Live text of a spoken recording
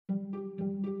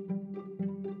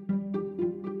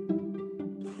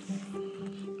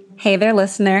Hey there,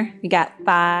 listener. You got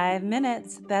 5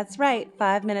 minutes. That's right,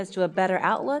 5 minutes to a better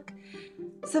outlook,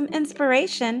 some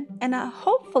inspiration, and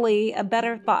hopefully a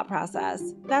better thought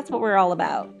process. That's what we're all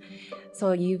about.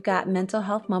 So you've got mental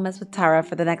health moments with Tara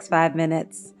for the next 5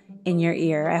 minutes in your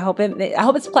ear. I hope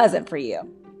it's pleasant for you.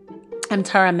 I'm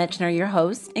Tara Mitchner, your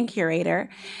host and curator,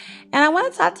 and I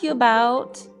want to talk to you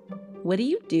about what do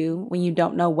you do when you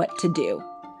don't know what to do?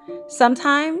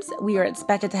 Sometimes we are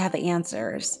expected to have the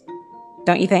answers.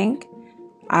 Don't you think?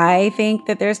 I think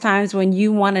that there's times when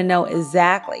you want to know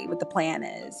exactly what the plan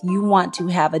is. You want to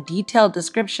have a detailed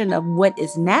description of what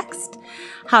is next,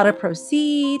 how to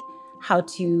proceed, how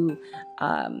to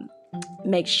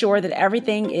make sure that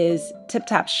everything is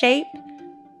tip-top shape.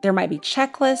 There might be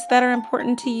checklists that are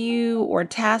important to you or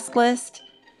task lists,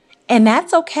 and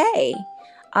that's okay.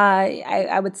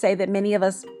 I would say that many of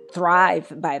us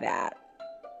thrive by that.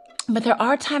 But there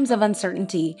are times of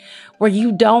uncertainty where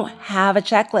you don't have a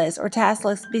checklist or task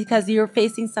list because you're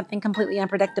facing something completely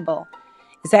unpredictable.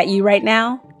 Is that you right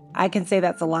now? I can say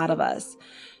that's a lot of us.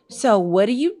 So what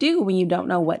do you do when you don't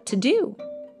know what to do?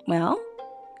 Well,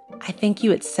 I think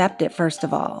you accept it first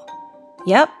of all.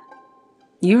 Yep,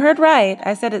 you heard right.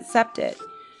 I said accept it.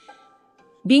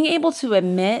 Being able to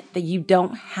admit that you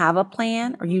don't have a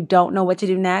plan or you don't know what to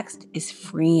do next is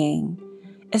freeing,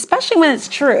 especially when it's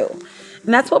true.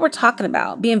 And that's what we're talking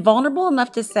about, being vulnerable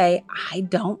enough to say, I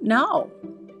don't know,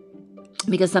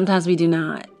 because sometimes we do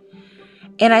not.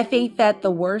 And I think that the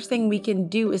worst thing we can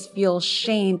do is feel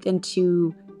shamed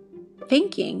into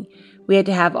thinking we had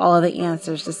to have all of the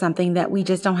answers to something that we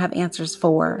just don't have answers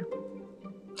for.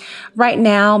 Right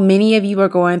now, many of you are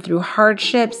going through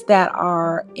hardships that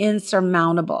are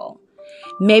insurmountable.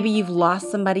 Maybe you've lost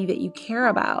somebody that you care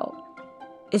about.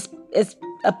 It's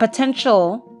a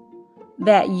potential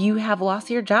that you have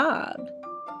lost your job.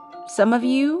 Some of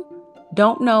you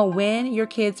don't know when your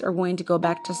kids are going to go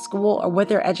back to school or what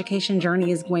their education journey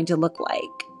is going to look like.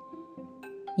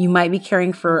 You might be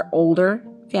caring for older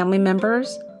family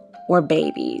members or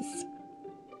babies.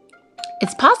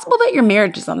 It's possible that your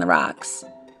marriage is on the rocks,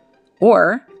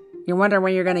 or you're wondering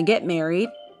when you're going to get married,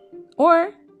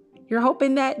 or you're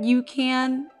hoping that you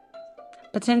can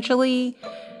potentially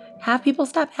have people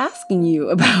stop asking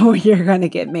you about when you're going to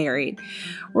get married.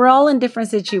 We're all in different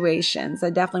situations.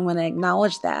 I definitely want to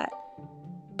acknowledge that.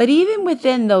 But even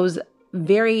within those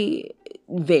very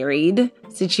varied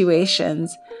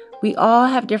situations, we all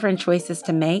have different choices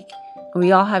to make. And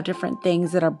we all have different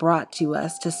things that are brought to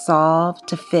us to solve,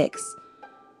 to fix,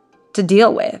 to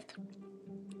deal with.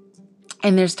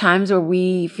 And there's times where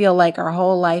we feel like our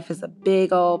whole life is a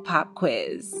big old pop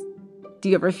quiz. Do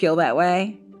you ever feel that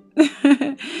way?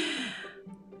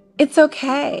 It's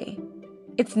okay.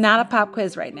 It's not a pop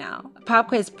quiz right now. A pop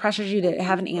quiz pressures you to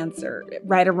have an answer,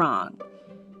 right or wrong.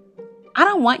 I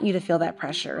don't want you to feel that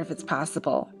pressure if it's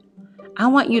possible. I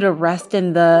want you to rest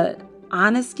in the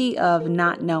honesty of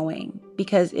not knowing,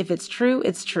 because if it's true,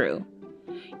 it's true.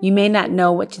 You may not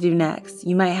know what to do next.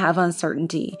 You might have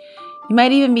uncertainty. You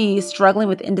might even be struggling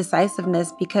with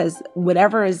indecisiveness because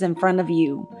whatever is in front of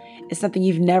you is something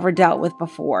you've never dealt with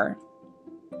before.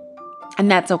 And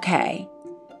that's okay.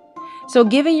 So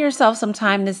giving yourself some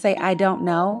time to say, I don't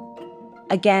know,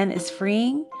 again, is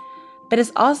freeing, but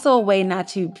it's also a way not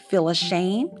to feel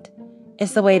ashamed.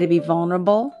 It's a way to be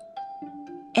vulnerable.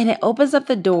 And it opens up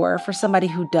the door for somebody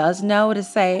who does know to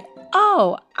say,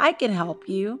 oh, I can help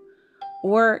you.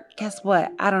 Or guess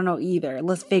what? I don't know either.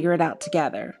 Let's figure it out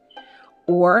together.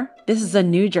 Or this is a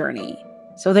new journey.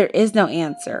 So there is no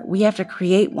answer. We have to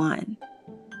create one.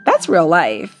 That's real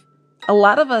life. A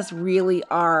lot of us really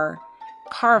are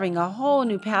carving a whole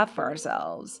new path for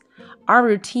ourselves. Our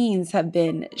routines have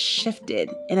been shifted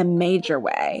in a major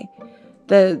way.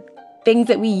 The things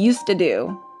that we used to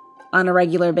do on a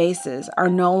regular basis are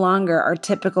no longer our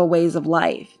typical ways of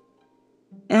life.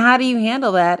 And how do you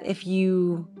handle that if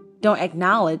you don't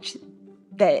acknowledge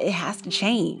that it has to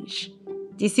change?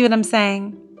 Do you see what I'm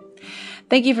saying?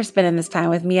 Thank you for spending this time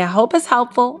with me. I hope it's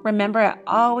helpful. Remember, I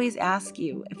always ask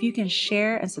you if you can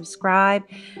share and subscribe.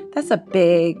 That's a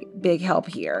big, big help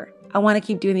here. I want to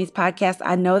keep doing these podcasts.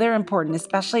 I know they're important,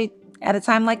 especially at a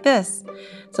time like this.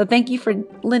 So thank you for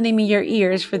lending me your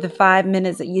ears for the 5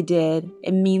 minutes that you did.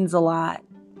 It means a lot.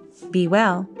 Be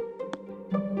well.